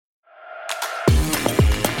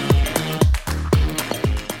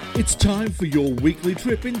It's time for your weekly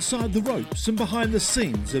trip inside the ropes and behind the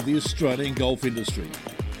scenes of the Australian golf industry.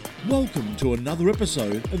 Welcome to another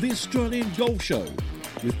episode of the Australian Golf Show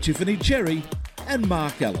with Tiffany Cherry and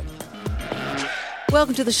Mark Allen.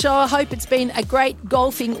 Welcome to the show. I hope it's been a great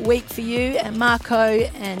golfing week for you. And Marco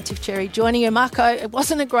and Tiff Cherry joining you. Marco, it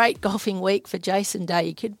wasn't a great golfing week for Jason Day.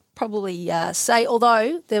 You could probably say,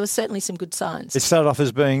 although there was certainly some good signs. It started off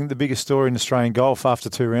as being the biggest story in Australian golf after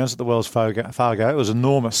 2 rounds at the Wells Fargo. It was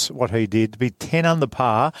enormous what he did. To be 10 under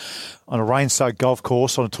par on a rain-soaked golf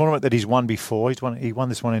course on a tournament that he's won before. He won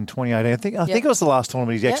this one in 2018. I think it was the last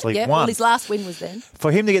tournament he's actually won. Well, his last win was then.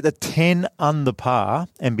 For him to get the 10 under par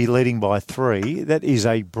and be leading by 3, that is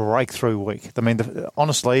a breakthrough week. I mean,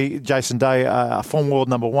 honestly, Jason Day, a former world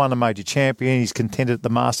number 1, a major champion. He's contended at the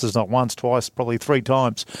Masters not once, twice, probably 3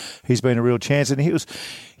 times. He's been a real chance. And he was,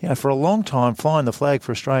 for a long time flying the flag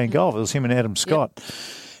for Australian golf. It was him and Adam Scott. Yep.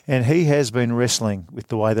 And he has been wrestling with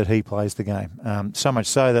the way that he plays the game. So much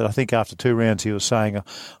so that I think after 2 rounds he was saying,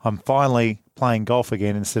 I'm finally playing golf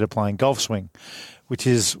again instead of playing golf swing, which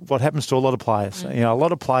is what happens to a lot of players. A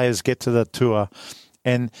lot of players get to the tour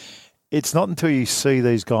and it's not until you see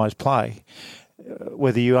these guys play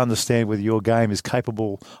whether you understand whether your game is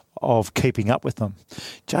capable of keeping up with them.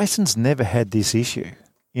 Jason's never had this issue.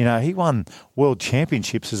 He won world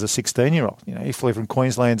championships as a 16-year-old. He flew from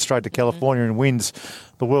Queensland straight to California and wins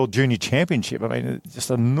the World Junior Championship. I mean, just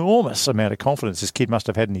an enormous amount of confidence this kid must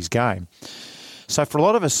have had in his game. So for a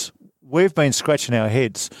lot of us, we've been scratching our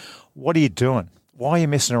heads. What are you doing? Why are you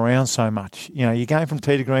messing around so much? Your game from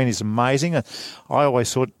tee to green is amazing. I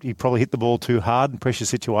always thought he probably hit the ball too hard in pressure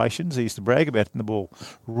situations. He used to brag about hitting the ball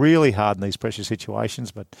really hard in these pressure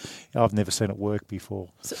situations, but I've never seen it work before.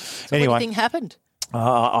 So anyway, what do you think happened?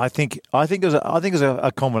 I think it was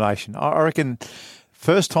a combination. I reckon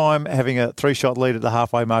first time having a 3-shot lead at the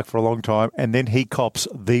halfway mark for a long time, and then he cops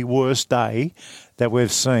the worst day that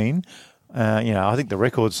we've seen. I think the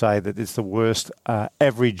records say that it's the worst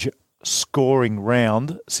average scoring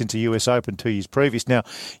round since a US Open 2 years previous. Now,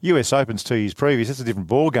 US Open's 2 years previous, that's a different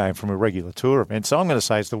ball game from a regular tour event. So I'm going to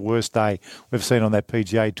say it's the worst day we've seen on that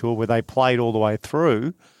PGA Tour where they played all the way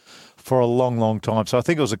through for a long, long time. So I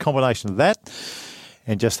think it was a combination of that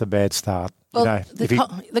and just a bad start. Well,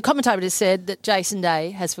 the commentator said that Jason Day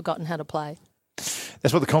has forgotten how to play.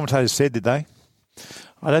 That's what the commentators said, did they?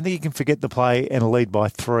 I don't think you can forget the play and lead by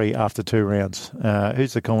 3 after 2 rounds.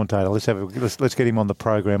 Who's the commentator? Let's get him on the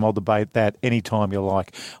program. I'll debate that any time you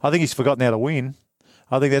like. I think he's forgotten how to win.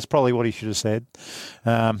 I think that's probably what he should have said.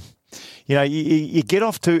 You get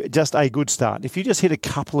off to just a good start. If you just hit a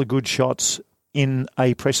couple of good shots in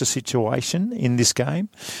a pressure situation in this game,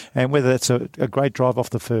 and whether that's a great drive off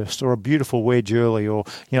the first or a beautiful wedge early or,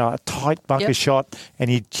 a tight bunker shot and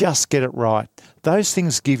you just get it right, those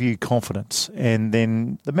things give you confidence and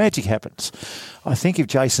then the magic happens. I think if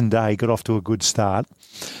Jason Day got off to a good start,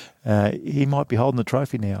 he might be holding the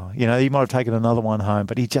trophy now. He might have taken another one home,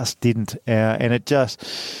 but he just didn't. And it just...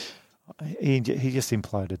 He just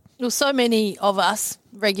imploded. Well, so many of us,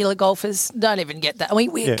 regular golfers, don't even get that. I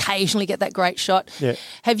mean, we occasionally get that great shot. Yeah.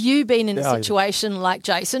 Have you been in a situation like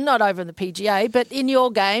Jason, not over in the PGA, but in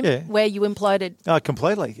your game where you imploded? Oh,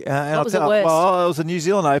 completely. What was it worse? Well, it was the New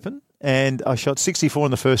Zealand Open, and I shot 64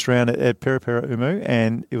 in the first round at Peripera Umu,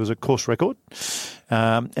 and it was a course record.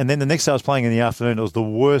 And then the next day I was playing in the afternoon. It was the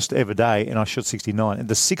worst ever day, and I shot 69. And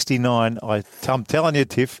the 69, I'm telling you,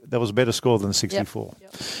 Tiff, that was a better score than the 64.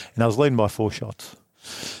 Yep. And I was leading by 4 shots.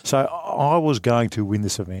 So I was going to win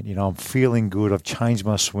this event. I'm feeling good. I've changed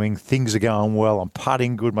my swing. Things are going well. I'm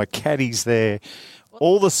putting good. My caddy's there.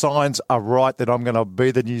 All the signs are right that I'm going to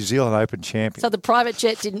be the New Zealand Open champion. So the private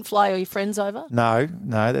jet didn't fly all your friends over? No,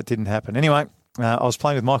 that didn't happen. Anyway, I was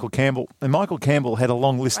playing with Michael Campbell, and Michael Campbell had a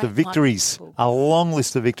long list of victories. A long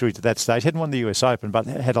list of victories at that stage. Hadn't won the US Open, but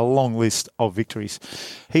had a long list of victories.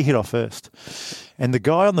 He hit off first. And the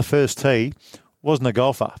guy on the first tee wasn't a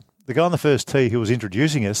golfer. The guy on the first tee who was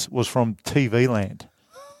introducing us was from TV Land.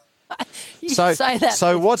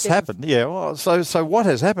 So what's happened? Yeah, well, so what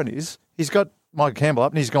has happened is he's got Michael Campbell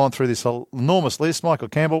up and he's gone through this enormous list. Michael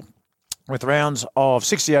Campbell with rounds of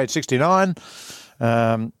 68, 69,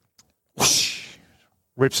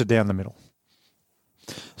 rips it down the middle.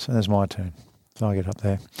 So there's my turn. So I get up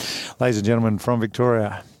there. Ladies and gentlemen, from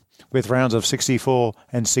Victoria, with rounds of 64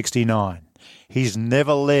 and 69. He's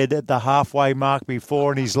never led at the halfway mark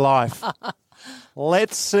before in his life.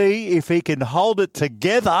 Let's see if he can hold it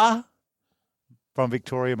together. From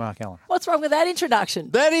Victoria, Mark Allen. What's wrong with that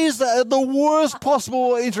introduction? That is the worst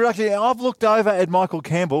possible introduction. I've looked over at Michael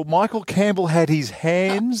Campbell. Michael Campbell had his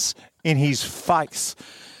hands in his face.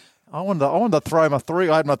 I wanted to throw my three.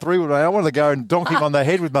 I had my 3-wood. I wanted to go and donk him on the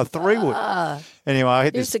head with my 3-wood. Anyway, I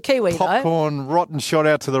hit this Kiwi, popcorn rotten shot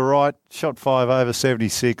out to the right, shot 5 over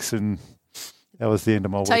 76, and that was the end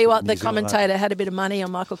of my week. Tell you what, the commentator had a bit of money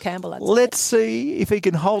on Michael Campbell. Let's see if he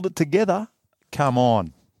can hold it together. Come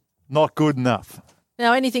on. Not good enough.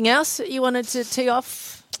 Now, anything else you wanted to tee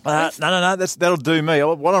off? No. That'll do me.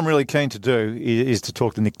 What I'm really keen to do is to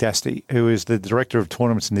talk to Nick Dasty, who is the director of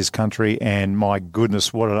tournaments in this country, and my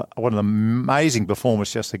goodness, what an amazing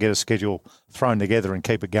performance just to get a schedule thrown together and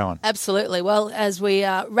keep it going. Absolutely. Well, as we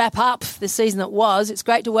wrap up the season that was, it's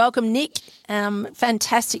great to welcome Nick.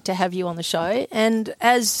 Fantastic to have you on the show. And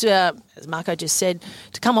as Marco just said,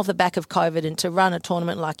 to come off the back of COVID and to run a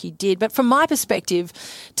tournament like you did, but from my perspective,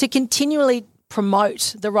 to continually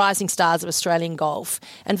promote the rising stars of Australian golf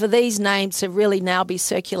and for these names to really now be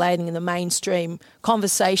circulating in the mainstream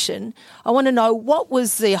conversation, I want to know, what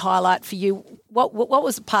was the highlight for you? What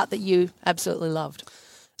was the part that you absolutely loved?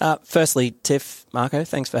 Firstly, Tiff, Marco,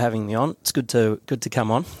 thanks for having me on. It's good to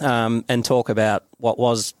come on and talk about what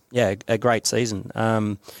was a great season.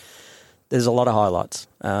 There's a lot of highlights.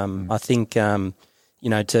 I think to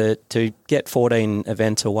get 14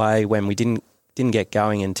 events away when we didn't get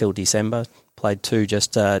going until December. Played 2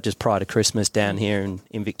 just prior to Christmas down here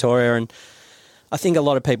in Victoria, and I think a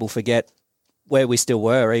lot of people forget where we still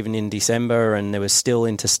were even in December, and there was still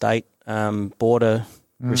interstate border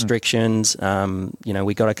restrictions.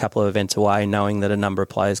 We got a couple of events away knowing that a number of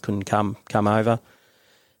players couldn't come over.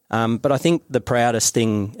 But I think the proudest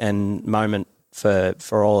thing and moment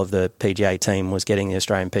for all of the PGA team was getting the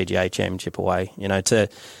Australian PGA Championship away.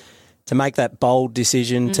 To make that bold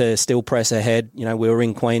decision to still press ahead. We were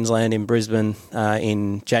in Queensland, in Brisbane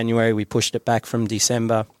in January. We pushed it back from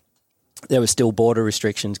December. There were still border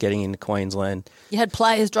restrictions getting into Queensland. You had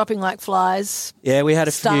players dropping like flies. Yeah, we had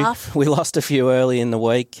a staff. few. We lost a few early in the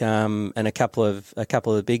week, and a couple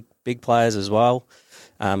of big players as well.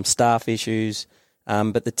 Staff issues.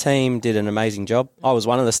 But the team did an amazing job. I was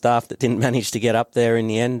one of the staff that didn't manage to get up there in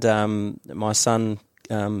the end. My son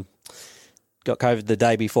got COVID the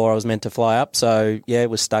day before I was meant to fly up, so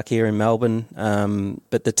was stuck here in Melbourne.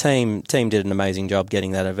 But the team did an amazing job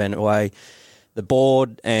getting that event away. The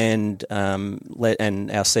board and our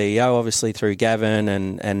CEO, obviously through Gavin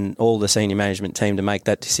and all the senior management team to make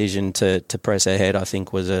that decision to press ahead, I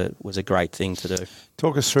think was a great thing to do.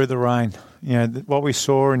 Talk us through the rain. What we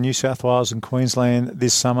saw in New South Wales and Queensland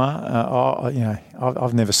this summer.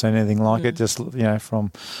 I've never seen anything like it. Just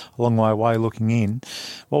from a long way away looking in.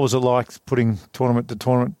 What was it like putting tournament to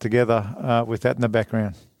tournament together with that in the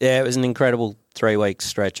background? Yeah, it was an incredible 3-week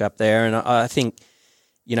stretch up there, and I think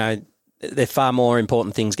there are far more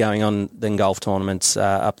important things going on than golf tournaments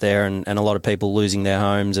up there, and a lot of people losing their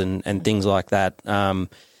homes and things like that.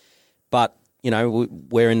 But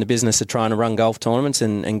we're in the business of trying to run golf tournaments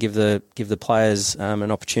and give the players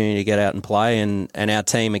an opportunity to get out and play. And our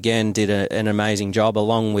team again did an amazing job,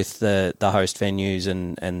 along with the host venues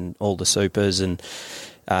and all the supers and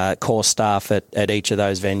course staff at each of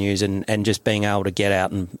those venues, and just being able to get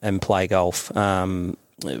out and play golf.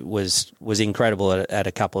 Was incredible at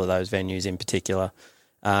a couple of those venues in particular.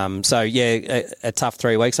 A tough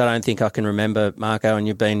 3 weeks. I don't think I can remember, Marco, and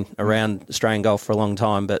you've been around Australian golf for a long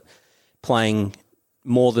time, but playing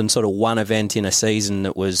more than sort of one event in a season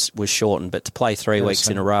that was shortened, but to play 3 weeks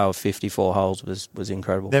in a row of 54 holes was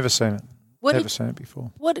incredible. Never seen it. Never seen it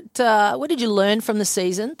before. What did you learn from the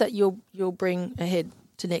season that you'll bring ahead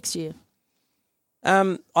to next year?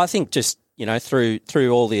 I think just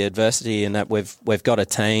through all the adversity, and that we've got a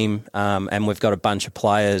team and we've got a bunch of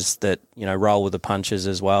players that roll with the punches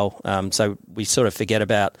as well. So we sort of forget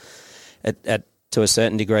about to a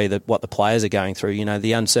certain degree that what the players are going through.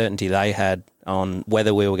 The uncertainty they had on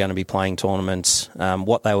whether we were going to be playing tournaments,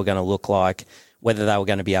 what they were going to look like, whether they were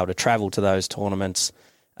going to be able to travel to those tournaments.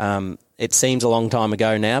 It seems a long time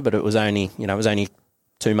ago now, but it was only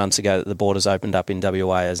 2 months ago that the borders opened up in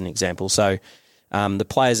WA, as an example. So. The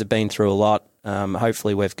players have been through a lot.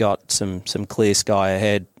 Hopefully we've got some clear sky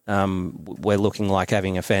ahead. We're looking like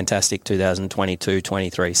having a fantastic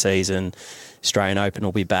 2022-23 season. Australian Open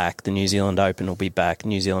will be back. The New Zealand Open will be back.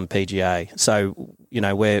 New Zealand PGA. So,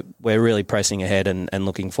 we're really pressing ahead and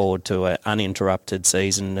looking forward to an uninterrupted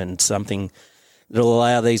season and something that will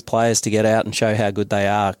allow these players to get out and show how good they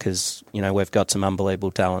are, because, we've got some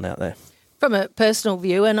unbelievable talent out there. From a personal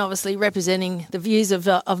view, and obviously representing the views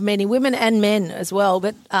of many women and men as well,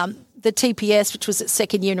 but the TPS, which was its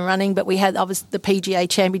second year in running, but we had obviously the PGA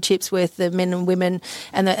Championships with the men and women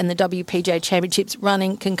and the WPGA Championships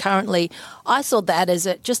running concurrently. I saw that as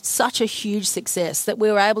just such a huge success that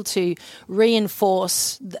we were able to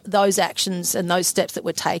reinforce those actions and those steps that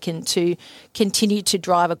were taken to continue to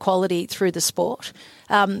drive equality through the sport.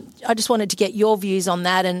 I just wanted to get your views on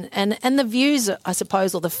that and the views, I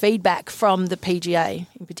suppose, or the feedback from the PGA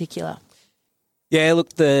in particular. Yeah, look,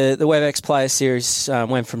 the WebEx Player Series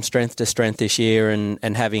went from strength to strength this year,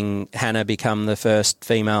 and having Hannah become the first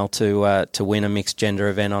female to win a mixed gender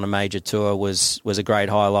event on a major tour was a great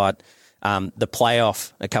highlight. The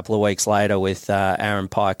playoff a couple of weeks later with Aaron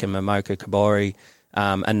Pike and Momoka Kobori,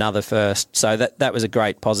 another first. So that was a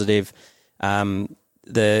great positive.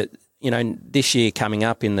 This year coming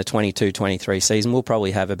up in the 22-23 season, we'll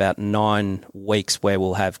probably have about 9 weeks where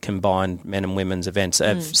we'll have combined men and women's events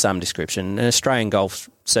of some description. And Australian Golf's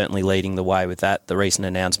certainly leading the way with that. The recent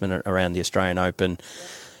announcement around the Australian Open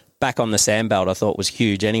back on the sandbelt I thought was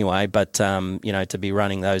huge anyway, but to be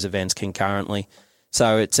running those events concurrently.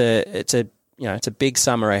 So it's a big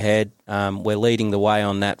summer ahead. We're leading the way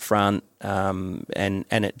on that front, and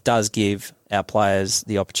it does give our players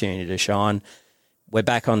the opportunity to shine. We're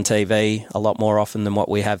back on TV a lot more often than what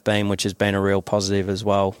we have been, which has been a real positive as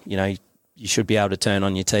well. You should be able to turn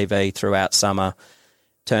on your TV throughout summer,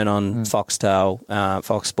 turn on Foxtel,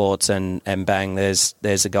 Fox Sports, and bang, there's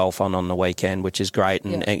a golf on the weekend, which is great,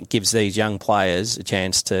 and it gives these young players a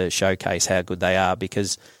chance to showcase how good they are,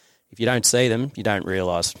 because if you don't see them, you don't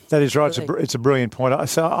realise. That is right. It's a brilliant point.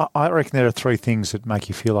 So I reckon there are 3 things that make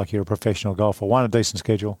you feel like you're a professional golfer. 1, a decent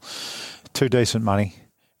schedule. 2, decent money.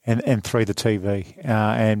 And 3, the TV.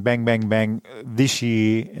 And bang, bang, bang. This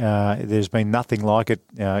year, there's been nothing like it,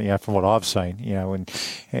 from what I've seen.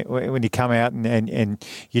 When you come out and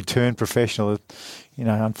you turn professional,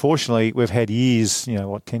 unfortunately, we've had years,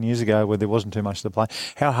 10 years ago where there wasn't too much to play.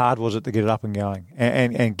 How hard was it to get it up and going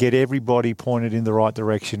and get everybody pointed in the right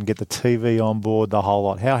direction, get the TV on board, the whole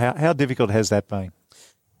lot? How difficult has that been?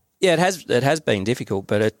 Yeah, it has been difficult,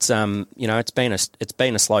 but it's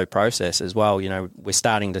been a slow process as well. We're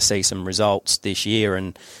starting to see some results this year,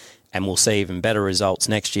 and we'll see even better results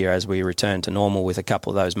next year as we return to normal with a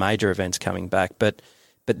couple of those major events coming back. But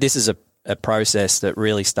this is a process that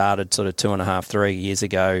really started sort of 2.5, 3 years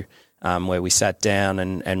ago, where we sat down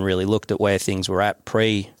and really looked at where things were at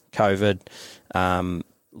pre-COVID.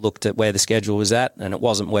 Looked at where the schedule was at, and it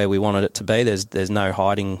wasn't where we wanted it to be. There's no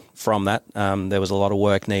hiding from that. There was a lot of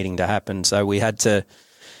work needing to happen, so we had to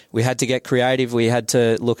get creative. We had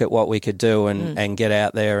to look at what we could do and get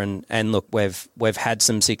out there and look. We've had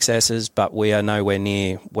some successes, but we are nowhere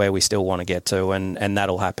near where we still want to get to, and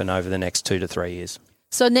that'll happen over the next 2 to 3 years.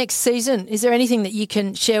 So next season, is there anything that you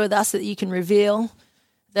can share with us that you can reveal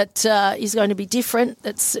that is going to be different,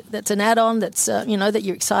 that's an add-on, that's that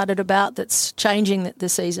you're excited about, that's changing the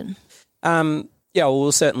season?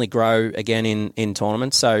 We'll certainly grow again in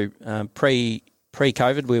tournaments. So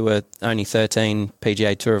pre-COVID, we were only 13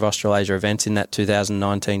 PGA Tour of Australasia events in that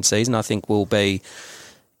 2019 season. I think we'll be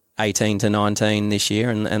 18 to 19 this year,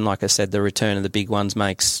 and like I said, the return of the big ones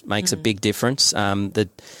makes a big difference. The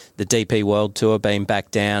DP World Tour being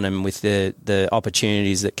back down, and with the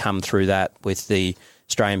opportunities that come through that, with the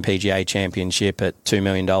Australian PGA Championship at $2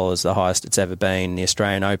 million, the highest it's ever been, the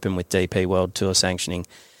Australian Open with DP World Tour sanctioning,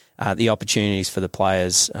 the opportunities for the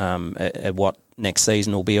players at what next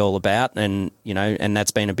season will be all about, and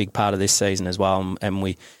that's been a big part of this season as well, and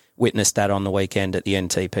we witnessed that on the weekend at the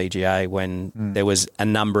NTPGA when there was a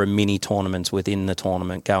number of mini tournaments within the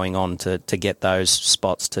tournament going on to get those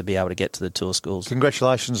spots to be able to get to the tour schools.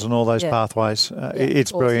 Congratulations on all those pathways.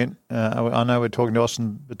 It's awesome. Brilliant. I know we're talking to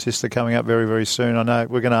Austin Batista coming up very, very soon. I know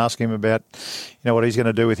we're going to ask him about what he's going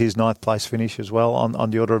to do with his 9th place finish as well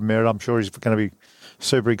on the Order of Merit. I'm sure he's going to be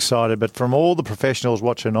super excited. But from all the professionals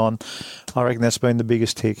watching on, I reckon that's been the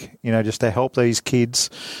biggest tick, just to help these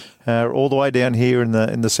kids all the way down here in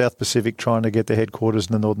the South Pacific, trying to get the headquarters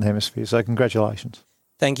in the Northern Hemisphere. So congratulations.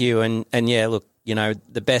 Thank you. And yeah, look,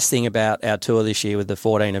 the best thing about our tour this year with the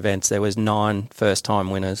 14 events, there was 9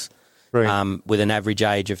 first-time winners with an average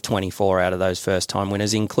age of 24 out of those first-time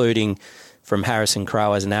winners, including from Harrison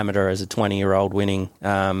Crowe as an amateur, as a 20-year-old winning,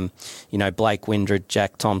 Blake Windred,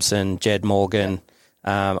 Jack Thompson, Jed Morgan,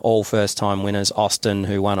 all first-time winners. Austin,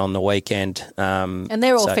 who won on the weekend. And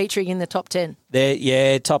they're all featuring in the top 10.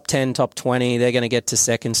 Top 10, top 20. They're going to get to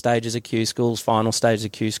second stages of Q Schools, final stages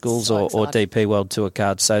of Q Schools, or DP World Tour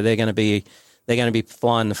cards. So they're going to be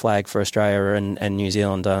flying the flag for Australia and New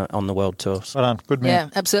Zealand on the World Tour. Well done. Good man. Yeah,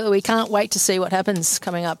 absolutely. We can't wait to see what happens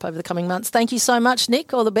coming up over the coming months. Thank you so much,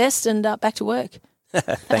 Nick. All the best, and back to work.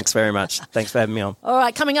 Thanks very much. Thanks for having me on. All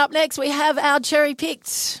right, coming up next, we have our cherry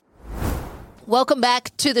picked. Welcome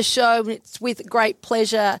back to the show. It's with great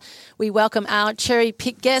pleasure we welcome our cherry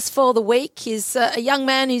pick guest for the week. He's a young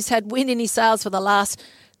man who's had wind in his sails for the last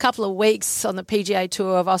couple of weeks on the PGA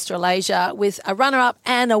Tour of Australasia with a runner-up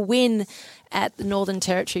and a win at the Northern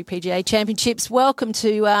Territory PGA Championships. Welcome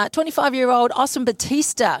to 25-year-old Austin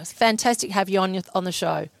Batista. It's fantastic to have you on the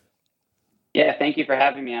show. Yeah, thank you for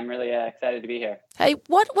having me. I'm really excited to be here. Hey,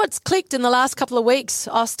 what's clicked in the last couple of weeks,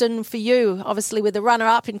 Austin, for you? Obviously, with the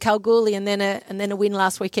runner-up in Kalgoorlie and then a win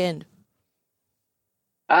last weekend.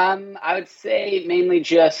 I would say mainly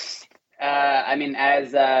just,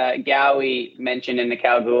 as Gowie mentioned in the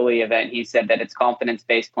Kalgoorlie event, he said that it's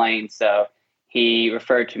confidence-based playing. So he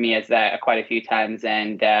referred to me as that quite a few times,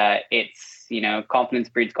 and it's confidence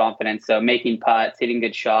breeds confidence. So making putts, hitting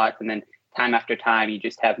good shots, and then time after time, you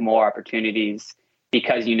just have more opportunities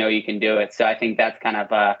because you can do it. So I think that's kind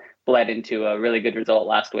of bled into a really good result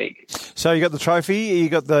last week. So you got the trophy, you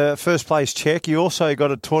got the first place check, you also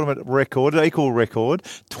got a tournament record, equal record,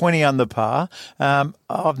 20 under par.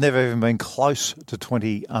 I've never even been close to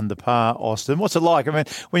 20 under par, Austin. What's it like? I mean,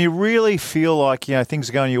 when you really feel like things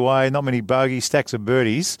are going your way, not many bogeys, stacks of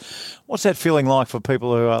birdies, what's that feeling like for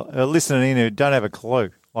people who are listening in who don't have a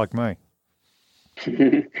clue, like me?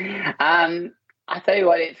 I tell you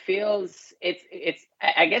what, it feels,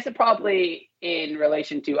 I guess it probably, in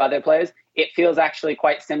relation to other players, it feels actually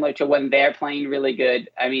quite similar to when they're playing really good.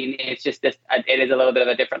 I mean, it's just it is a little bit of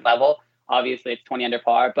a different level. Obviously it's 20 under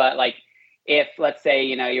par, but like if, let's say,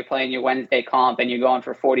 you're playing your Wednesday comp and you're going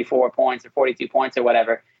for 44 points or 42 points or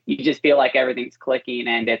whatever, you just feel like everything's clicking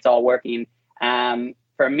and it's all working.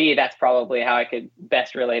 For me, that's probably how I could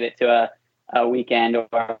best relate it to a weekend or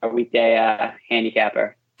a weekday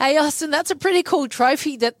handicapper. Hey, Austin, that's a pretty cool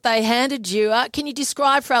trophy that they handed you. Can you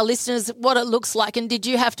describe for our listeners what it looks like, and did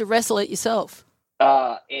you have to wrestle it yourself?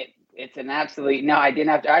 It's an absolute... No, I didn't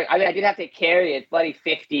have to. I did have to carry it. It's bloody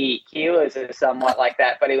 50 kilos or somewhat like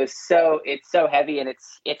that, but it's so heavy, and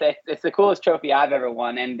it's the coolest trophy I've ever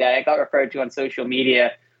won, and it got referred to on social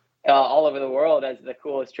media all over the world as the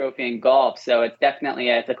coolest trophy in golf, so it's definitely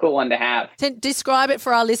it's a cool one to have. Describe it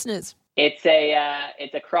for our listeners. It's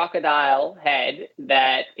a crocodile head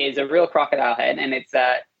that is a real crocodile head, and it's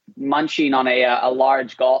munching on a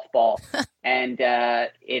large golf ball, and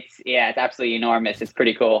it's absolutely enormous. It's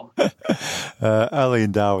pretty cool. Ali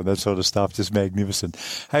and Darwin, that sort of stuff, just magnificent.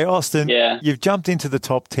 Hey, Austin, You've jumped into the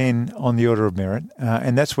top 10 on the Order of Merit,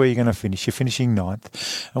 and that's where you're going to finish. You're finishing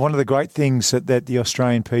 9th. And one of the great things that the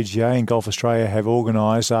Australian PGA and Golf Australia have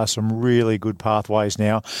organised are some really good pathways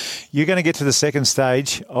now. You're going to get to the second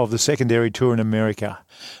stage of the secondary tour in America.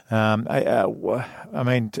 I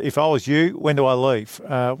mean, if I was you, when do I leave?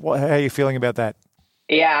 How are you feeling about that?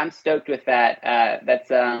 Yeah, I'm stoked with that.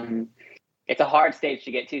 It's a hard stage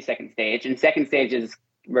to get to, second stage. And second stage is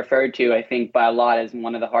referred to, I think, by a lot as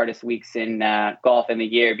one of the hardest weeks in golf in the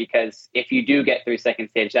year, because if you do get through second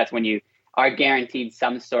stage, that's when you are guaranteed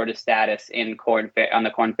some sort of status on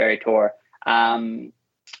the Korn Ferry Tour. I'm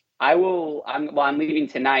leaving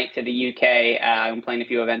tonight to the UK. I'm playing a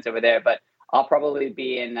few events over there, but I'll probably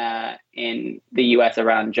be in the US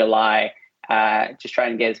around July, just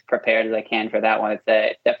trying to get as prepared as I can for that one.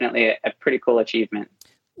 It's definitely a pretty cool achievement.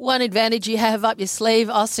 One advantage you have up your sleeve,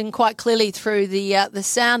 Austin, quite clearly through the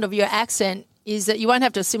sound of your accent, is that you won't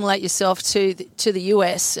have to assimilate yourself to the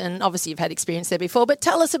US, and obviously you've had experience there before. But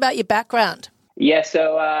tell us about your background. Yeah,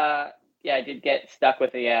 so I did get stuck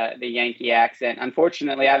with the Yankee accent.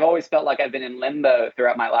 Unfortunately, I've always felt like I've been in limbo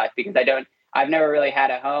throughout my life because I've never really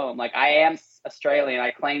had a home. Like, I am Australian.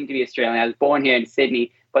 I claim to be Australian. I was born here in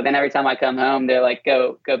Sydney, but then every time I come home, they're like,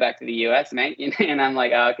 go back to the US, mate. And I'm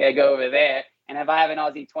like, oh, okay, go over there. And if I have an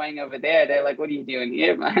Aussie twang over there, they're like, what are you doing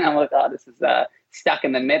here? And I'm like, oh, this is stuck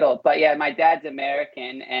in the middle. But yeah, my dad's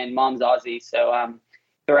American and mom's Aussie. So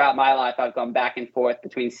throughout my life, I've gone back and forth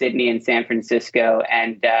between Sydney and San Francisco.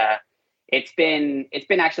 And it's been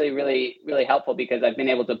actually really, really helpful because I've been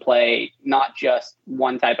able to play not just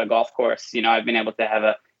one type of golf course. I've been able to have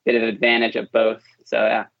a bit of advantage of both. So,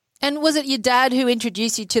 yeah. And was it your dad who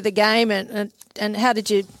introduced you to the game, and how did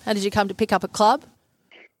you come to pick up a club?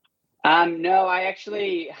 No, I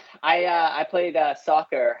played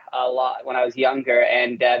soccer a lot when I was younger,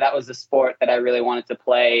 and that was the sport that I really wanted to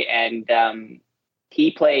play. And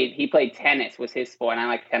he played tennis, was his sport, and I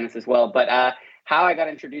like tennis as well. But how I got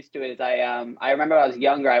introduced to it is I remember when I was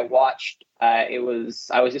younger, I watched I was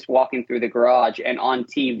just walking through the garage, and on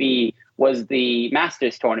TV was the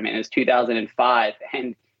Masters tournament. It was 2005,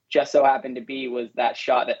 and just so happened to be was that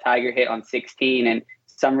shot that Tiger hit on 16, and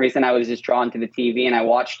some reason I was just drawn to the TV, and I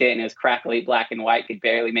watched it, and it was crackly black and white, could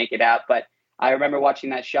barely make it out. But I remember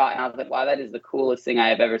watching that shot, and I was like, wow, that is the coolest thing I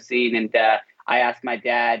have ever seen. And I asked my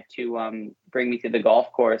dad to bring me to the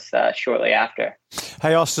golf course shortly after.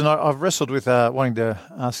 Hey, Austin, I've wrestled with wanting to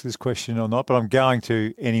ask this question or not, but I'm going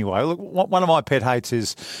to anyway. Look, one of my pet hates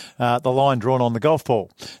is the line drawn on the golf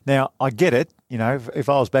ball. Now, I get it. You know, if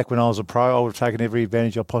I was back when I was a pro, I would have taken every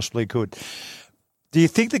advantage I possibly could. Do you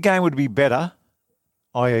think the game would be better,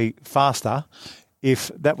 i.e. faster, if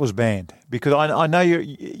that was banned? Because I know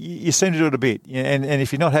you seem to do it a bit, and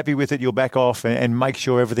if you're not happy with it, you'll back off and make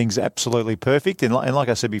sure everything's absolutely perfect. And like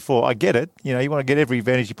I said before, I get it. You know, you want to get every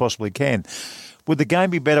advantage you possibly can. Would the game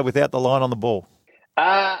be better without the line on the ball?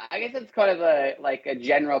 I guess it's kind of a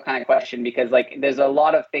general kind of question, because there's a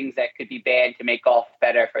lot of things that could be banned to make golf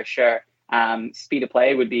better for sure. Speed of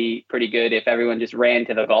play would be pretty good if everyone just ran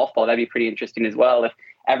to the golf ball. That'd be pretty interesting as well. If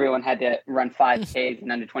everyone had to run 5Ks in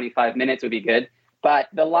under 25 minutes, would be good. But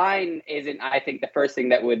the line isn't, I think, the first thing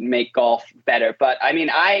that would make golf better. But I mean,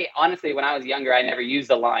 I honestly, when I was younger, I never used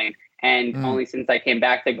the line. And only since I came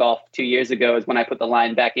back to golf 2 years ago is when I put the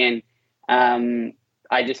line back in.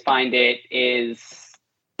 I just find it is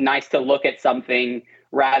nice to look at something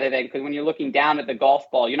rather than, because when you're looking down at the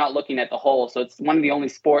golf ball, you're not looking at the hole. So it's one of the only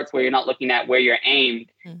sports where you're not looking at where you're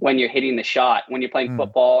aimed when you're hitting the shot. When you're playing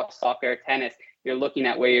football, soccer, tennis, you're looking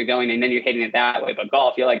at where you're going and then you're hitting it that way. But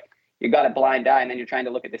golf, you're like, you got a blind eye and then you're trying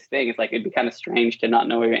to look at this thing. It's like, it'd be kind of strange to not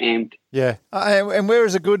know where you're aimed. Yeah. And where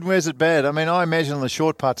is it good and where's it bad? I mean, I imagine on the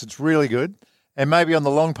short putts, it's really good. And maybe on the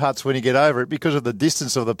long putts when you get over it, because of the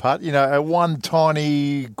distance of the putt, you know, a one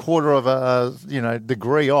tiny quarter of a,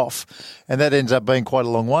 degree off, and that ends up being quite a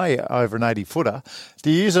long way over an 80-footer. Do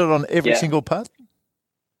you use it on every single putt?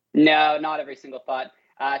 No, not every single putt.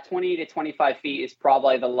 20 to 25 feet is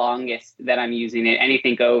probably the longest that I'm using it.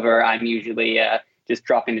 Anything over, I'm usually just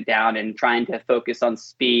dropping it down and trying to focus on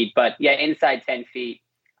speed. But yeah, inside 10 feet,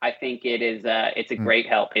 I think it is. It's a great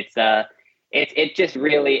help. It just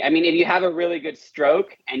really, I mean, if you have a really good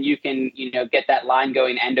stroke and you can, get that line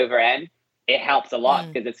going end over end, it helps a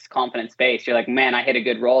lot because it's confidence based. You're like, man, I hit a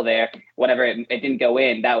good roll there. Whatever, it didn't go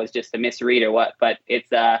in. That was just a misread or what. But it's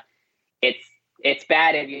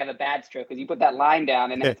bad if you have a bad stroke because you put that line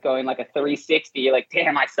down and it's going like a 360. You're like,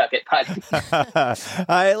 damn, I suck at putting.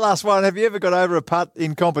 Hey, last one. Have you ever got over a putt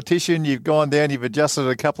in competition? You've gone down, you've adjusted it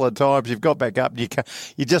a couple of times, you've got back up,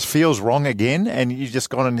 it just feels wrong again, and you've just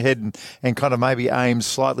gone ahead and kind of maybe aimed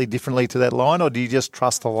slightly differently to that line, or do you just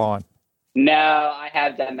trust the line? No, I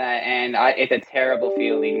have done that, and it's a terrible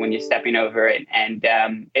feeling when you're stepping over it, and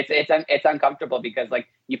it's uncomfortable because like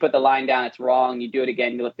you put the line down, it's wrong. You do it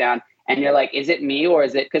again, you look down. And you're like, is it me or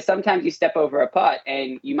is it? Because sometimes you step over a putt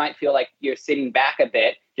and you might feel like you're sitting back a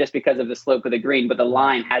bit just because of the slope of the green, but the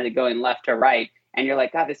line has it going left to right. And you're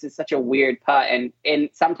like, God, this is such a weird putt. And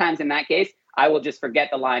sometimes in that case, I will just forget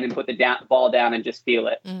the line and put the ball down and just feel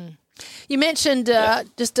it. You mentioned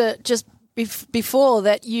before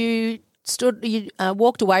that you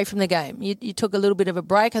walked away from the game. You took a little bit of a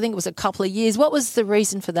break. I think it was a couple of years. What was the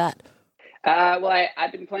reason for that? Well,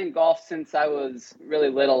 I've been playing golf since I was really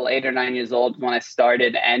little, 8 or 9 years old when I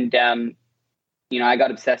started. And, I got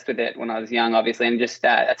obsessed with it when I was young, obviously. And just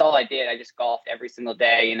that's all I did. I just golfed every single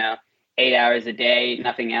day, 8 hours a day,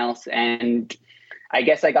 nothing else. And I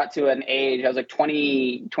guess I got to an age, I was like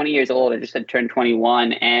 20 years old. I just had turned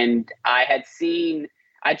 21. And I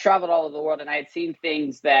traveled all over the world and I had seen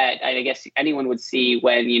things that I guess anyone would see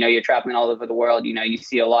when, you're traveling all over the world. You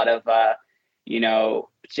see a lot of,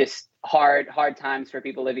 just hard times for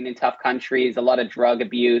people living in tough countries, a lot of drug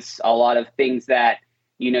abuse, a lot of things that,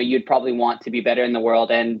 you'd probably want to be better in the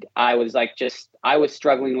world. And I was like, I was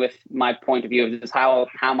struggling with my point of view of just how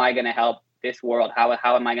am I going to help this world? How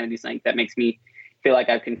am I going to do something that makes me feel like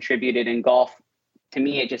I've contributed in golf? To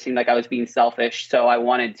me, it just seemed like I was being selfish. So I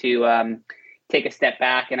wanted to take a step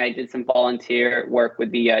back, and I did some volunteer work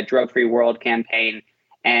with the Drug Free World campaign.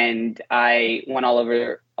 And I went all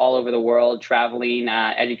over the world, traveling,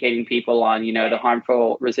 educating people on, the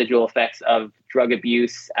harmful residual effects of drug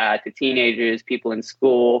abuse to teenagers, people in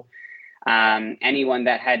school, anyone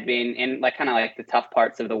that had been in kind of the tough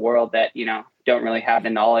parts of the world that, don't really have the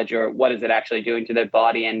knowledge or what is it actually doing to their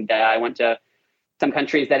body. And I went to some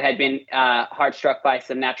countries that had been hard struck by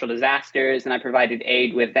some natural disasters, and I provided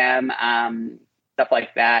aid with them, stuff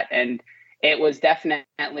like that. And it was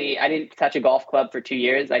definitely, I didn't touch a golf club for 2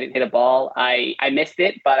 years. I didn't hit a ball. I missed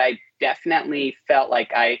it, but I definitely felt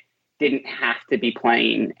like I didn't have to be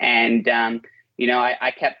playing. And,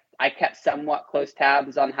 I kept somewhat close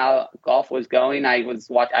tabs on how golf was going. I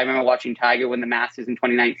remember watching Tiger win the Masters in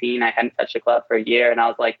 2019. I hadn't touched a club for a year. And I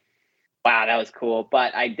was like, wow, that was cool.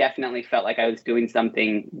 But I definitely felt like I was doing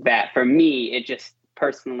something that for me, it just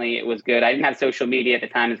personally, it was good. I didn't have social media at the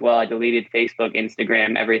time as well. I deleted Facebook,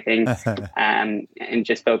 Instagram, everything, and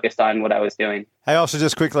just focused on what I was doing. Hey, also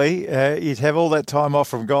just quickly, you'd have all that time off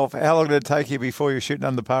from golf. How long did it take you before you're shooting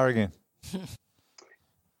under par again?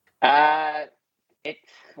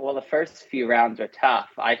 Well, the first few rounds are tough.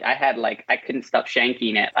 I couldn't stop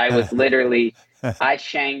shanking it. I was literally,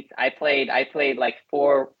 I played like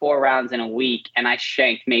four rounds in a week, and I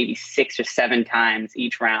shanked maybe 6 or 7 times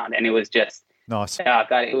each round. And it was just, nice. Oh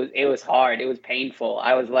God, it was hard. It was painful.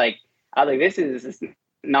 I was like, this is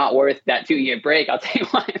not worth that 2-year break. I'll tell you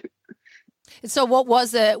what. So what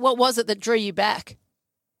was it that drew you back?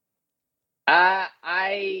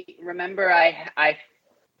 I remember I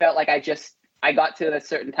felt like I got to a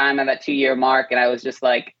certain time on that 2-year mark, and I was just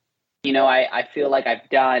like, I feel like I've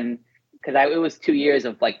done, because it was 2 years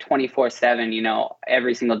of like 24/7,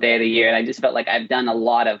 every single day of the year. And I just felt like I've done a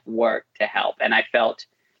lot of work to help. And I felt,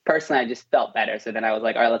 personally, I just felt better. So then I was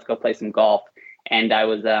like, all right, let's go play some golf. And I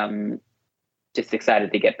was just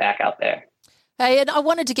excited to get back out there. Hey, and I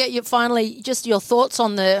wanted to get you finally just your thoughts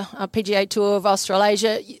on the PGA Tour of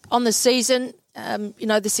Australasia, on the season,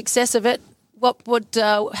 the success of it.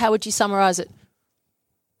 How would you summarise it?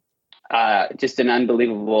 Just an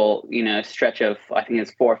unbelievable, stretch of, I think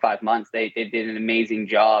it's 4 or 5 months. They did an amazing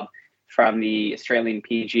job from the Australian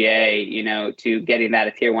PGA, to getting that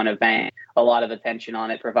a tier 1 event, a lot of attention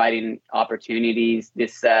on it, providing opportunities.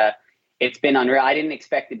 It's been unreal. I didn't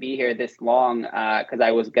expect to be here this long because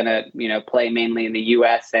I was going to, play mainly in the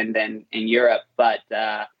US and then in Europe. But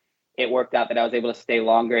it worked out that I was able to stay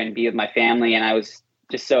longer and be with my family. And I was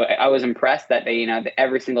impressed that they,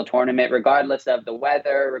 every single tournament, regardless of the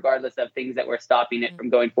weather, regardless of things that were stopping it from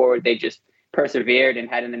going forward, they just persevered and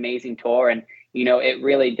had an amazing tour. And, it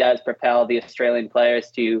really does propel the Australian players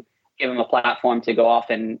to give them a platform to go off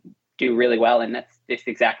and do really well. And that's just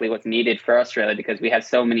exactly what's needed for Australia, because we have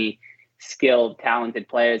so many skilled, talented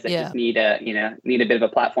players that just need a bit of a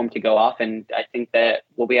platform to go off. And I think that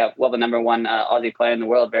we'll have the number 1 Aussie player in the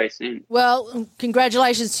world very soon. Well,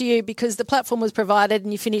 congratulations to you, because the platform was provided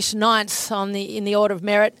and you finished 9th in the order of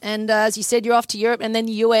merit. And as you said, you're off to Europe and then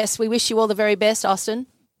the US. We wish you all the very best, Austin.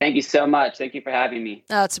 Thank you so much. Thank you for having me.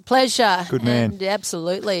 Oh, it's a pleasure. Good man. And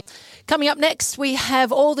absolutely. Coming up next, we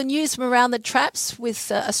have all the news from around the traps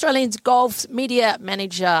with Australians Golf's media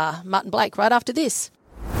manager, Martin Blake, right after this.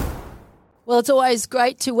 Well, it's always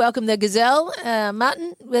great to welcome the Gazelle.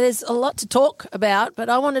 Martin, there's a lot to talk about, but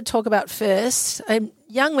I want to talk about first a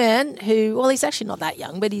young man who, well, he's actually not that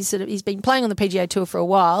young, but he's been playing on the PGA Tour for a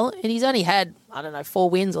while, and he's only had, 4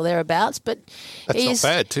 wins or thereabouts. But that's not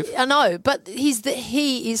bad, Tiff. I know, but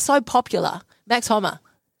he is so popular. Max Homa.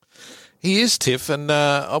 He is, Tiff, and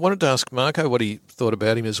I wanted to ask Marco what he thought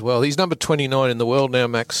about him as well. He's number 29 in the world now,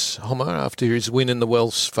 Max Homa, after his win in the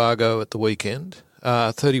Wells Fargo at the weekend.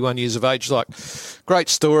 31 years of age, great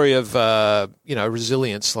story of,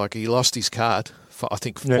 resilience. Like, he lost his card, I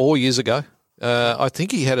think 4 years ago. I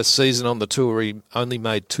think he had a season on the tour where he only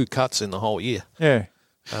made 2 cuts in the whole year. Yeah.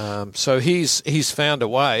 So he's found a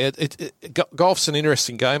way. Golf's an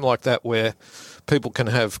interesting game like that, where people can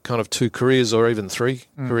have kind of 2 careers or even 3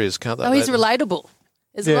 careers, can't they? Oh, he's relatable.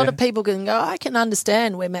 There's a lot of people can go, I can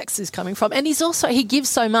understand where Max is coming from. And he gives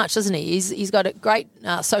so much, doesn't he? He's got a great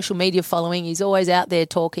social media following. He's always out there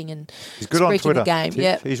talking and he's good on Twitter. The game.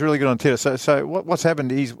 Yeah, he's really good on Twitter. So what's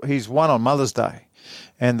happened, he's won on Mother's Day.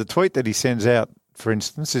 And the tweet that he sends out, for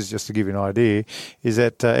instance, is just to give you an idea, is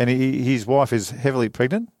that, and his wife is heavily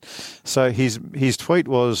pregnant. So his tweet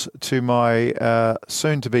was, to my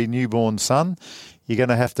soon-to-be newborn son, you're going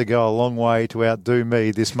to have to go a long way to outdo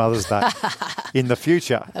me this Mother's Day in the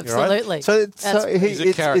future. Absolutely. Right? So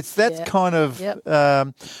it's that kind of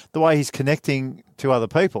the way he's connecting to other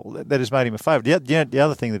people that has made him a favourite. The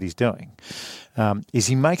other thing that he's doing is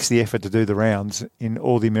he makes the effort to do the rounds in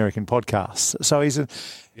all the American podcasts. So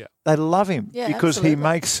they love him because he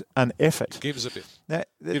makes an effort. Gives a bit.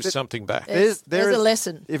 Gives something back. There's a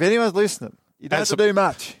lesson. If anyone's listening, you don't have to do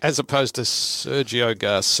much. As opposed to Sergio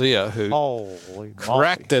Garcia, who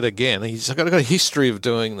cracked it again. He's got a history of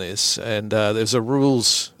doing this, and there's a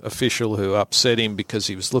rules official who upset him because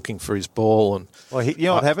he was looking for his ball. And you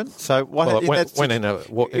know what happened? So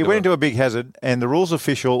he went into a big hazard, and the rules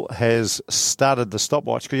official has started the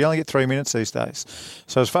stopwatch, because you only get 3 minutes these days.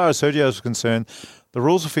 So as far as Sergio is concerned, the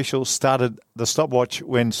rules official started the stopwatch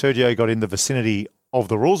when Sergio got in the vicinity of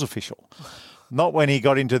the rules official. Not when he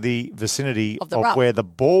got into the vicinity of where the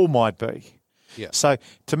ball might be. Yeah. So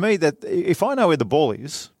to me, that if I know where the ball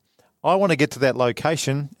is, I want to get to that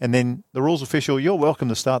location, and then the rules official, you're welcome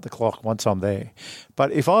to start the clock once I'm there.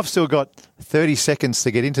 But if I've still got 30 seconds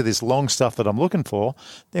to get into this long stuff that I'm looking for,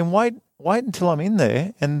 then wait until I'm in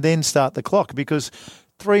there and then start the clock, because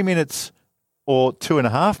 3 minutes or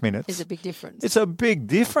 2.5 minutes is a big difference. It's a big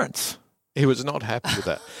difference. He was not happy with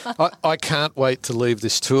that. I can't wait to leave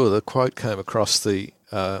this tour. The quote came across the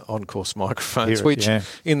on-course microphones, which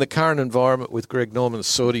in the current environment with Greg Norman's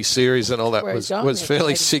Saudi series and all that was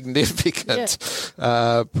fairly significant.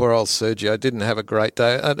 Yeah. Poor old Sergio didn't have a great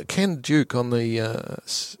day. Ken Duke on the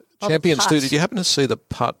Champions Tour. Did you happen to see the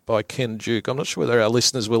putt by Ken Duke? I'm not sure whether our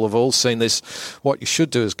listeners will have all seen this. What you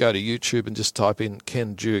should do is go to YouTube and just type in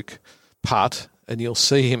Ken Duke putt, and you'll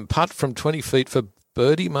see him putt from 20 feet for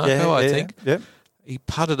birdie, Marco, I think. Yeah. He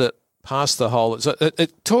putted it past the hole.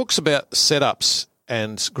 It talks about setups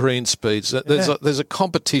and green speeds. There's a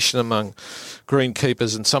competition among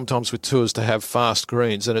greenkeepers and sometimes with tours to have fast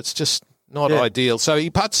greens, and it's just not ideal. So he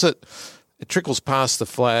putts it, it trickles past the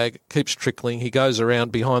flag, keeps trickling. He goes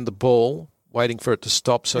around behind the ball, waiting for it to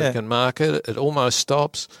stop so he can mark it. It almost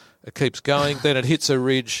stops. It keeps going, then it hits a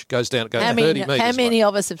ridge, goes down, it goes 30 metres. How many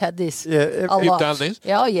of us have had this? Yeah, you've done this?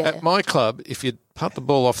 Oh, yeah. At my club, if you putt the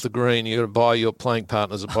ball off the green, you've got to buy your playing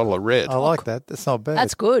partners a bottle of red. I like that. That's not bad.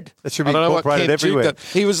 That's good. That should be incorporated everywhere.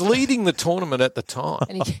 He was leading the tournament at the time.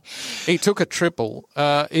 He took a triple.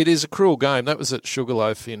 It is a cruel game. That was at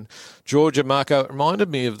Sugarloaf in Georgia. Marco, it reminded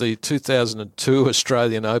me of the 2002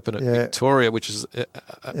 Australian Open at Victoria, which is,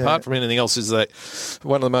 apart from anything else, is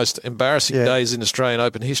one of the most embarrassing days in Australian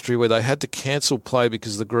Open history, where they had to cancel play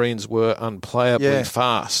because the greens were unplayably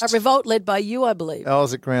fast. A revolt led by you, I believe. I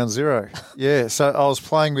was at ground zero. So I was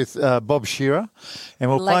playing with Bob Shearer,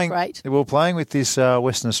 and we were playing with this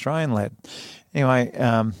Western Australian lad. Anyway,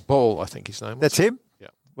 Ball, I think his name was. That's him? Yeah.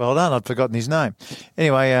 Well done. I'd forgotten his name.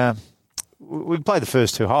 Anyway, we played the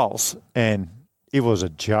first 2 holes, and it was a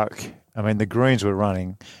joke. I mean, the greens were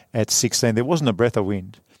running at 16. There wasn't a breath of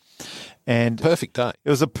wind. And perfect day. It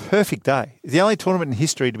was a perfect day. The only tournament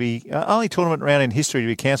round in history to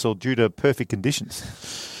be cancelled due to perfect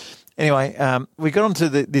conditions. Anyway, we got on to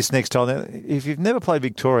this next hole. Now, if you've never played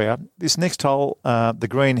Victoria, this next hole, the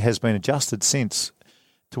green has been adjusted since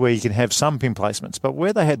to where you can have some pin placements. But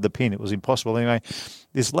where they had the pin, it was impossible. Anyway,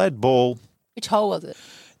 this lad ball... Which hole was it?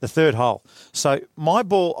 The 3rd hole. So my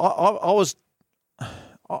ball,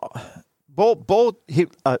 ball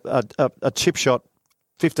hit a chip shot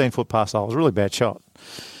 15 foot past the hole. It was a really bad shot.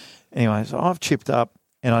 Anyway, so I've chipped up,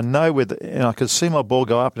 and I know and I could see my ball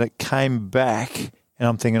go up, and it came back. And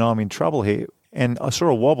I'm thinking, I'm in trouble here. And I saw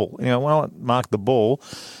a wobble. When I marked the ball,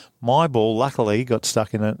 my ball luckily got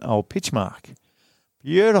stuck in an old pitch mark.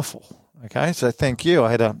 Beautiful. Okay, so thank you. I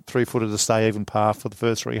had a 3-footer to stay even par for the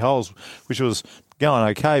first 3 holes, which was going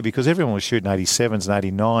okay because everyone was shooting 87s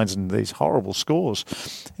and 89s and these horrible scores.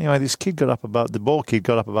 Anyway, the ball kid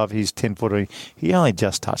got up above his 10-footer. He only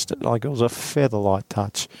just touched it. Like it was a feather-light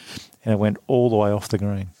touch. And it went all the way off the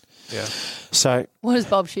green. Yeah. So what does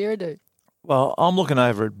Bob Shearer do? Well, I'm looking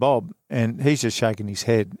over at Bob, and he's just shaking his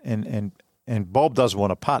head, and Bob doesn't want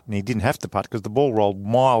to putt, and he didn't have to putt because the ball rolled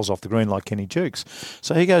miles off the green like Kenny Jukes.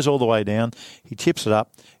 So he goes all the way down, he chips it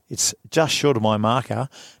up, it's just short of my marker,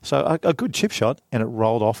 so a good chip shot, and it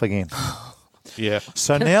rolled off again. Yeah.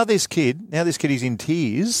 So now this kid is in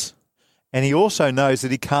tears, and he also knows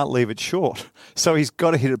that he can't leave it short. So he's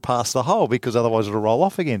got to hit it past the hole because otherwise it'll roll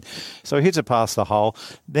off again. So he hits it past the hole,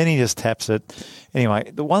 then he just taps it. Anyway,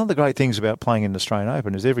 one of the great things about playing in the Australian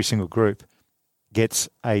Open is every single group gets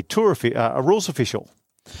a rules official.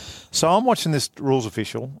 So I'm watching this rules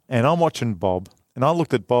official, and I'm watching Bob, and I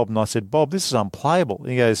looked at Bob and I said, Bob, this is unplayable. And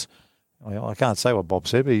he goes, well, I can't say what Bob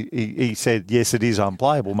said, but he said, yes, it is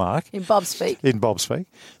unplayable, Mark. In Bob's speak. In Bob's speak.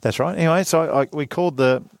 That's right. Anyway, so we called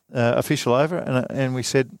the official over and we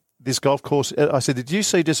said, this golf course, I said, did you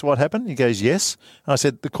see just what happened? He goes, yes. And I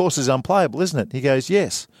said, the course is unplayable, isn't it? He goes,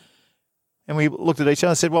 yes. And we looked at each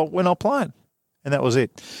other and said, well, we're not playing. And that was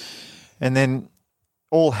it. And then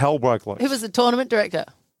all hell broke loose. Who was the tournament director?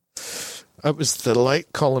 It was the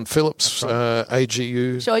late Colin Phillips,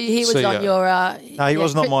 AGU. Sure, he was on your. No, he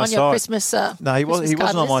wasn't on my side. Your Christmas. No, he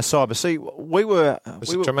wasn't on my side. But see, we were. It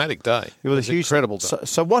was a dramatic day. It was a huge, incredible day.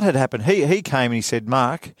 So what had happened? He came and he said,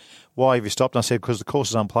 "Mark, why have you stopped?" And I said, "Because the course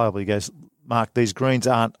is unplayable." He goes, "Mark, these greens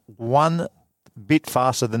aren't one bit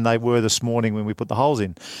faster than they were this morning when we put the holes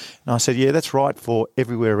in." And I said, yeah, that's right for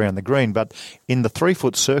everywhere around the green, but in the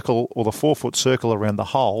 3-foot circle or the 4-foot circle around the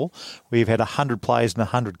hole, we've had 100 players and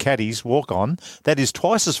 100 caddies walk on. That is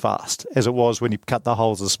twice as fast as it was when you cut the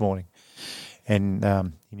holes this morning. And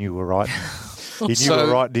you knew we were right. He knew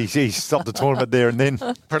it right, and he stopped the tournament there and then.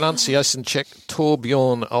 Pronunciation check.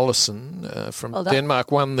 Torbjorn Olesen from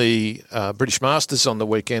Denmark won the British Masters on the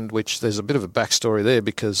weekend, which there's a bit of a backstory there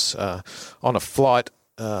because on a flight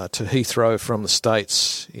to Heathrow from the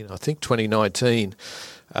States in, I think, 2019,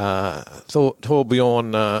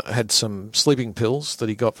 Torbjorn had some sleeping pills that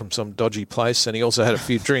he got from some dodgy place, and he also had a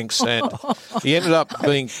few drinks, and he ended up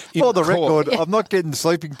being in For the court. record, I'm not getting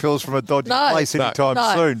sleeping pills from a dodgy place anytime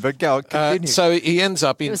soon, but continue. So he ends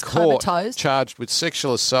up in court comatose. charged with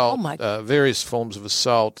sexual assault, various forms of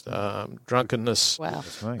assault, drunkenness. Wow.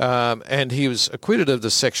 And he was acquitted of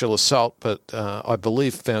the sexual assault, but I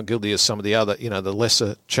believe found guilty of some of the other, the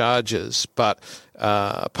lesser charges. But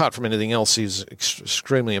apart from anything else, he's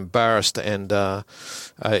extremely embarrassed, and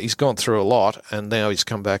he's gone through a lot, and now he's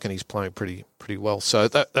come back and he's playing pretty well. So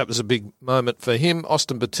that was a big moment for him.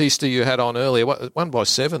 Austin Batista, you had on earlier, won by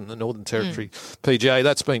 7, the Northern Territory PGA.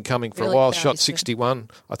 That's been coming for a while. Shot 61,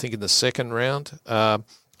 I think, in the second round.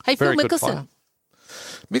 Hey, Phil Mickelson.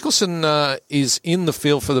 Mickelson is in the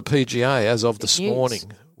field for the PGA as of this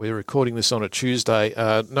morning. We're recording this on a Tuesday.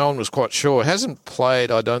 No one was quite sure. Hasn't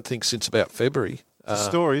played, I don't think, since about February. It's a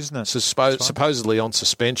story, isn't it? Supposedly on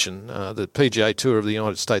suspension. The PGA Tour of the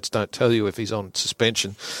United States don't tell you if he's on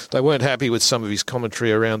suspension. They weren't happy with some of his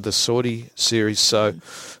commentary around the Saudi series. So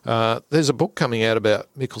there's a book coming out about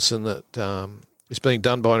Mickelson that is being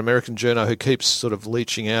done by an American journo who keeps sort of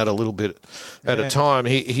leaching out a little bit at a time.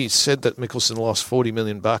 He said that Mickelson lost $40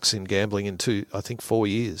 million in gambling in 4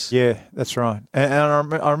 years. Yeah, that's right. And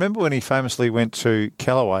I remember when he famously went to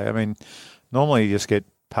Callaway. I mean, normally you just get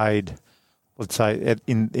paid, let's say,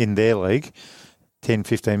 in their league, $10,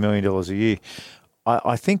 $15 million a year.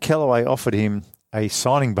 I think Callaway offered him a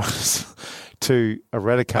signing bonus to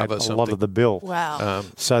eradicate a lot of the bill. Wow.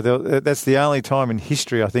 So that's the only time in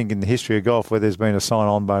history, I think, in the history of golf where there's been a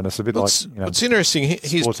sign-on bonus, a bit what's interesting,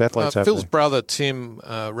 sports athletes Phil's brother, Tim,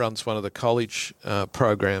 runs one of the college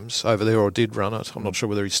programs over there, or did run it. I'm not sure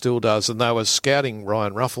whether he still does. And they were scouting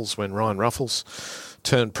Ryan Ruffles when Ryan Ruffles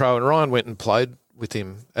turned pro, and Ryan went and played with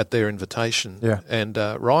him at their invitation. Yeah. And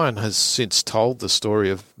Ryan has since told the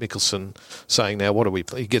story of Mickelson saying, now what do we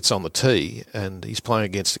play? He gets on the tee and he's playing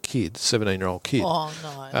against a kid, 17-year-old kid. Oh,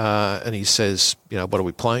 no. And he says, what are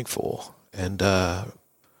we playing for? And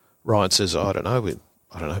Ryan says, I don't know,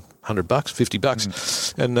 $100,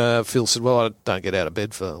 $50. And Phil said, well, I don't get out of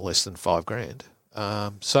bed for less than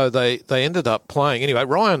 $5,000. So they ended up playing. Anyway,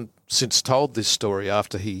 Ryan since told this story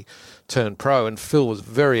after he turned pro, and Phil was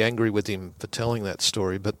very angry with him for telling that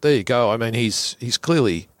story. But there you go. I mean, he's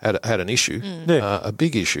clearly had an issue, a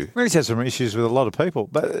big issue. Well, he's had some issues with a lot of people,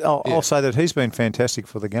 but I'll say that he's been fantastic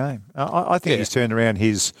for the game. I think he's turned around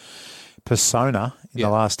his persona in the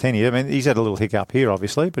last 10 years. I mean, he's had a little hiccup here,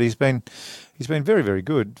 obviously, but he's been very, very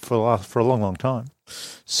good for a long, long time.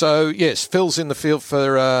 So yes, Phil's in the field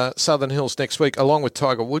for Southern Hills next week, along with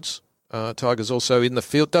Tiger Woods. Tiger's also in the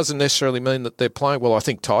field. Doesn't necessarily mean that they're playing. Well, I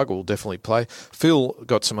think Tiger will definitely play. Phil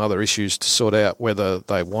got some other issues to sort out whether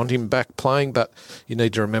they want him back playing, but you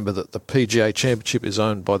need to remember that the PGA Championship is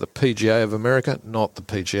owned by the PGA of America, not the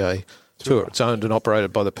PGA Tour. It's owned and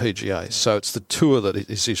operated by the PGA. So it's the tour that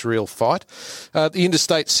is his real fight. The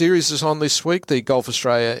Interstate Series is on this week, the Golf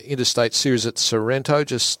Australia Interstate Series at Sorrento,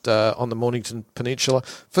 just on the Mornington Peninsula.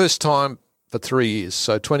 First time for 3 years.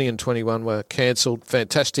 So 20 and 21 were cancelled.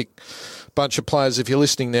 Fantastic bunch of players. If you're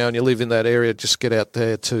listening now and you live in that area, just get out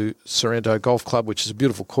there to Sorrento Golf Club, which is a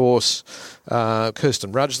beautiful course.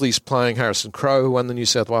 Kirsten Rudgley's playing. Harrison Crowe, who won the New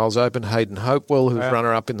South Wales Open. Hayden Hopewell, who's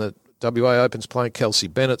runner-up in the WA Open's playing. Kelsey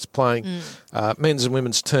Bennett's playing. Men's and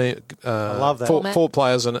women's team. I love that. Four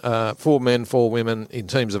players, and 4 men, 4 women in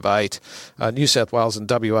teams of 8. New South Wales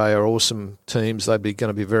and WA are awesome teams. They'd be going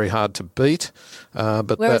to be very hard to beat.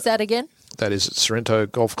 But Where is that again? That is at Sorrento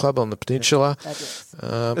Golf Club on the peninsula.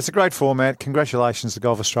 It's a great format. Congratulations to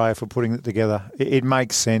Golf Australia for putting it together. It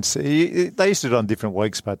makes sense. They used to do it on different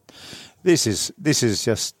weeks, but this is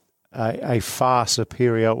just a far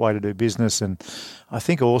superior way to do business. And I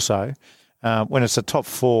think also when it's a top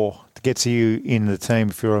 4 that gets you in the team,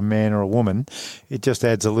 if you're a man or a woman, it just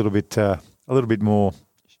adds a little bit more.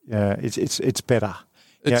 It's better.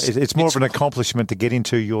 It's more of an accomplishment to get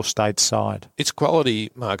into your state side. It's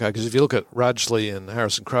quality, Marco, because if you look at Rudgley and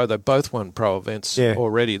Harrison Crowe, they both won pro events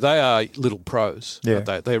already. They are little pros. Yeah.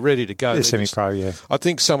 They're ready to go. They're semi-pro, I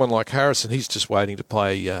think someone like Harrison, he's just waiting to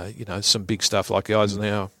play, some big stuff like the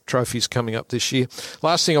Eisenhower trophies coming up this year.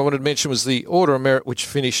 Last thing I wanted to mention was the Order of Merit, which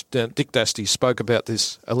finished. Dick Dasty spoke about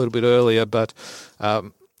this a little bit earlier, but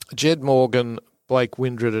Jed Morgan, Blake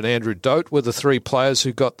Windred and Andrew Dote were the 3 players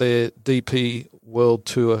who got their DP World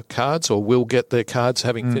Tour cards, or will get their cards,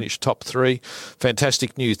 having finished top 3.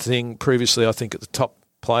 Fantastic new thing. Previously, I think the top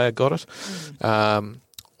player got it.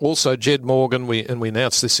 Also, Jed Morgan, we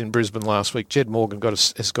announced this in Brisbane last week. Jed Morgan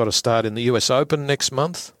has got a start in the US Open next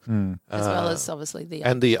month, as well as obviously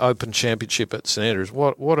the Open Championship at St Andrews.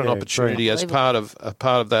 What an opportunity as part of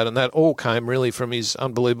that, and that all came really from his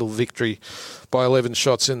unbelievable victory by 11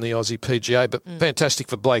 shots in the Aussie PGA. But fantastic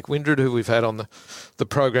for Blake Windred, who we've had on the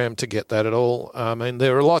program, to get that at all. I mean,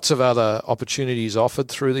 there are lots of other opportunities offered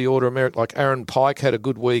through the Order of Merit. Like Aaron Pike had a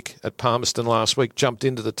good week at Palmerston last week, jumped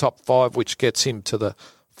into the top 5, which gets him to the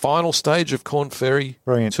final stage of Corn Ferry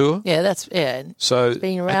Tour. Yeah, so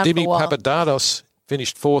been around Adimi for a while. Papadakis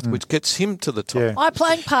finished 4th, which gets him to the top. Yeah. My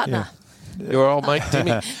playing partner. Your old mate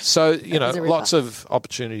Dimmy. So, lots of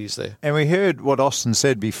opportunities there. And we heard what Austin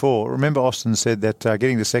said before. Remember, Austin said that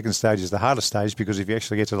getting the second stage is the hardest stage, because if you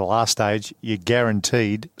actually get to the last stage, you're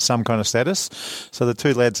guaranteed some kind of status. So the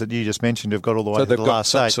 2 lads that you just mentioned have got all the way to the last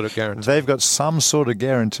stage. Sort of guarantee. They've got some sort of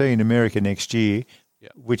guarantee in America next year,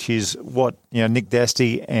 which is what Nick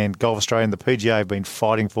Dasty and Golf Australia and the PGA have been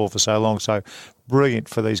fighting for so long. So brilliant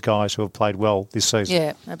for these guys who have played well this season.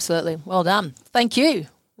 Yeah, absolutely. Well done. Thank you.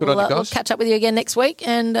 Good on you, guys. We'll catch up with you again next week,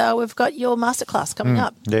 and we've got your masterclass coming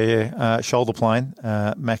up. Shoulder plane,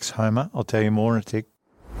 Max Homer. I'll tell you more in a tick.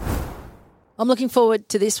 I'm looking forward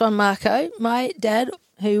to this one, Marco. My dad,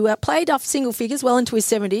 who played off single figures well into his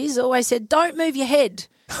 70s, always said, don't move your head.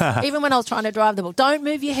 Even when I was trying to drive the ball, don't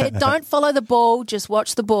move your head, don't follow the ball, just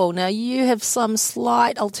watch the ball. Now, you have some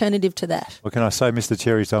slight alternative to that. What can I say? Mr.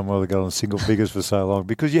 Cherry's done well to go on single figures for so long,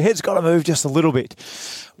 because your head's got to move just a little bit.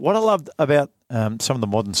 What I loved about some of the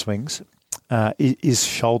modern swings is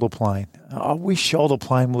shoulder plane. I wish shoulder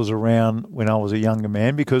plane was around when I was a younger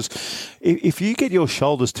man, because if you get your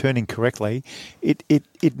shoulders turning correctly,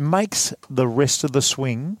 it makes the rest of the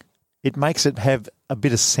swing, it makes it have a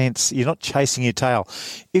bit of sense. You're not chasing your tail.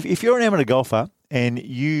 If you're an amateur golfer and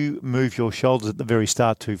you move your shoulders at the very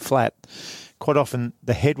start too flat, quite often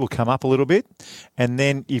the head will come up a little bit, and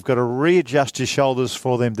then you've got to readjust your shoulders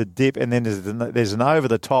for them to dip, and then there's an over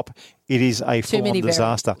the top. It is a full-on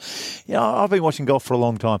disaster. I've been watching golf for a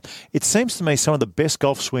long time. It seems to me some of the best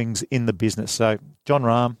golf swings in the business. So John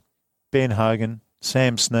Rahm, Ben Hogan,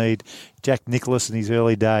 Sam Snead, Jack Nicklaus in his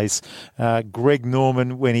early days, Greg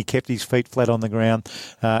Norman when he kept his feet flat on the ground,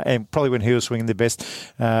 and probably when he was swinging the best.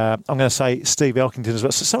 I'm going to say Steve Elkington as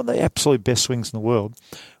well. So some of the absolute best swings in the world,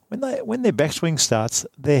 when their backswing starts,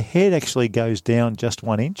 their head actually goes down just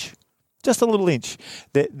 1 inch. Just a little inch.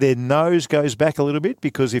 Their nose goes back a little bit,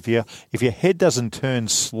 because if your head doesn't turn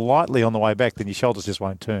slightly on the way back, then your shoulders just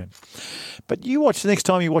won't turn. But you watch the next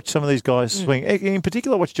time you watch some of these guys swing. In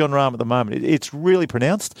particular, watch John Rahm at the moment. It's really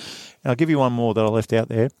pronounced. And I'll give you one more that I left out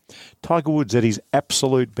there. Tiger Woods at his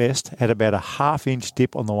absolute best had about a half-inch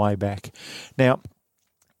dip on the way back. Now,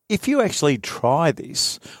 if you actually try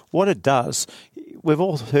this, what it does, we've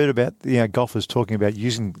all heard about golfers talking about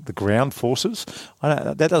using the ground forces.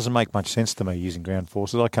 That doesn't make much sense to me, using ground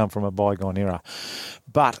forces. I come from a bygone era.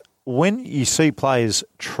 But when you see players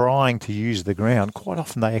trying to use the ground, quite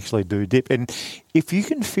often they actually do dip. And if you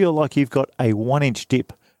can feel like you've got a 1 inch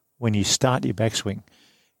dip when you start your backswing,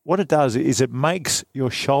 what it does is it makes your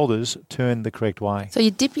shoulders turn the correct way. So you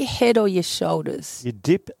dip your head or your shoulders? You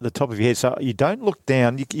dip the top of your head. So you don't look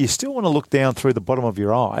down. You still want to look down through the bottom of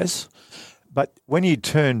your eyes. But when you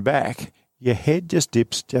turn back, your head just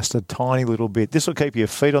dips just a tiny little bit. This will keep your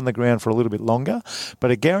feet on the ground for a little bit longer, but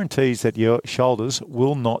it guarantees that your shoulders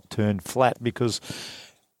will not turn flat, because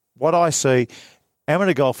what I see,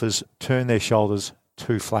 amateur golfers turn their shoulders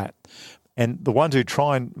too flat. And the ones who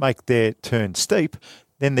try and make their turn steep,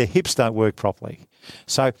 then their hips don't work properly.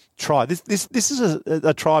 So try this. This is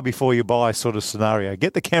a try before you buy sort of scenario.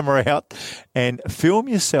 Get the camera out and film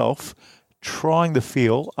yourself trying to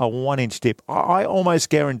feel a 1 inch dip. I almost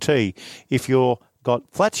guarantee if you've got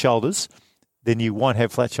flat shoulders, then you won't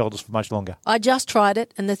have flat shoulders for much longer. I just tried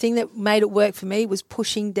it, and the thing that made it work for me was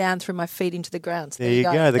pushing down through my feet into the ground. So there you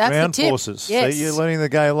go. The That's ground the tip. forces. Yes. See, you're learning the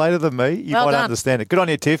game later than me. You Well might done. understand it. Good on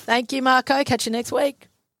you, Tiff. Thank you, Marco. Catch you next week.